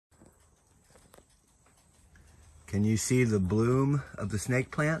Can you see the bloom of the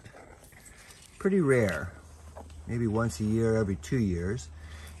snake plant? Pretty rare, maybe once a year, every 2 years.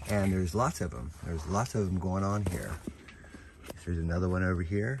 And there's lots of them. There's lots of them going on here. There's another one over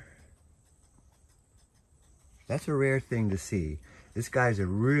here. That's a rare thing to see. This guy's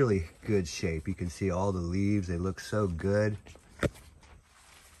in really good shape. You can see all the leaves, they look so good.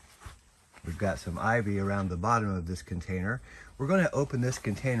 We've got some ivy around the bottom of this container. We're going to open this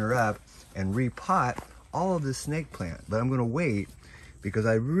container up and repot all of this snake plant, but I'm going to wait because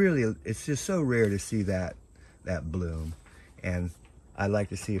it's just so rare to see that bloom, and I'd like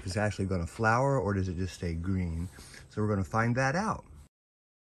to see if it's actually going to flower or does it just stay green. So we're going to find that out.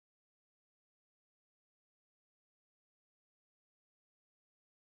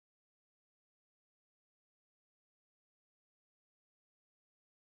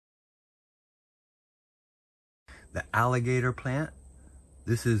 The alligator plant.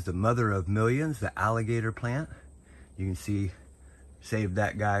 This is the mother of millions, the alligator plant. You can see, saved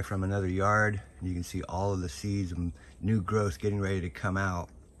that guy from another yard. You can see all of the seeds and new growth getting ready to come out.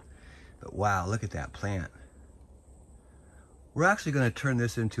 But wow, look at that plant. We're actually going to turn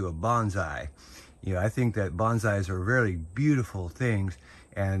this into a bonsai. You know, I think that bonsais are very beautiful things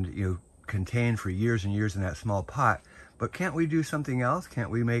and, you know, contained for years and years in that small pot. But can't we do something else?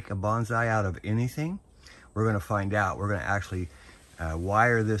 Can't we make a bonsai out of anything? We're going to find out. We're going to actually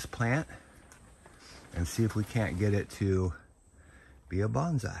wire this plant and see if we can't get it to be a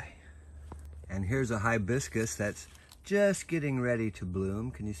bonsai. And here's a hibiscus that's just getting ready to bloom.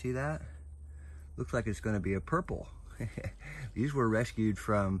 Can you see that? Looks like it's going to be a purple. These were rescued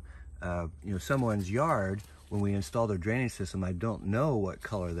from someone's yard when we installed a drainage system. I don't know what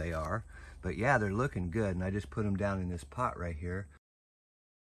color they are, but yeah, they're looking good. And I just put them down in this pot right here.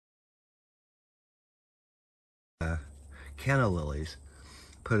 Canna lilies.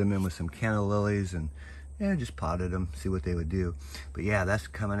 Put them in with some canna lilies and just potted them, see what they would do. But yeah, that's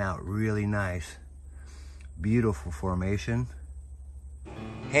coming out really nice. Beautiful formation.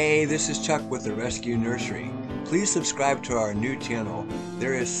 Hey, this is Chuck with the Rescue Nursery. Please subscribe to our new channel.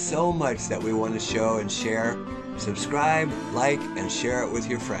 There is so much that we want to show and share. Subscribe, like, and share it with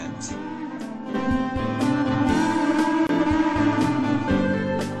your friends.